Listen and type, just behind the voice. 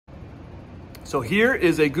So here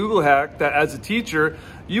is a Google hack that as a teacher,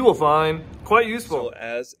 you will find quite useful. So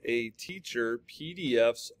as a teacher,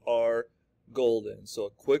 PDFs are golden. So a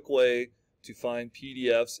quick way to find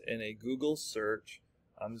PDFs in a Google search.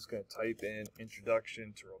 I'm just going to type in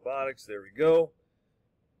Introduction to Robotics. There we go.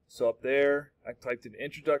 So up there, I typed in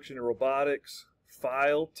Introduction to Robotics,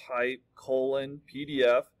 file type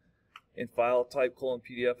 :PDF, and file type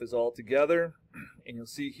 :PDF is all together. And you'll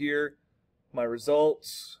see here, my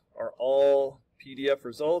results are all PDF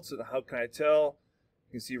results. And how can I tell?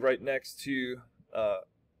 You can see right next to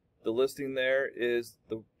the listing there is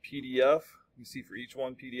the PDF. You see for each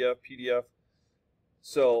one, PDF.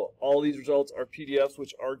 So all these results are PDFs,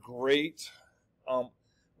 which are great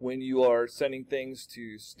when you are sending things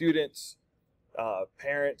to students,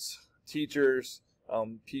 parents, teachers.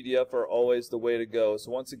 PDF are always the way to go.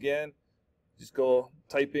 So once again, just go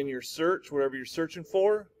type in your search, whatever you're searching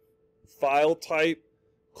for, file type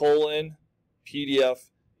 :PDF,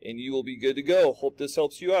 and you will be good to go. Hope this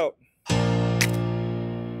helps you out.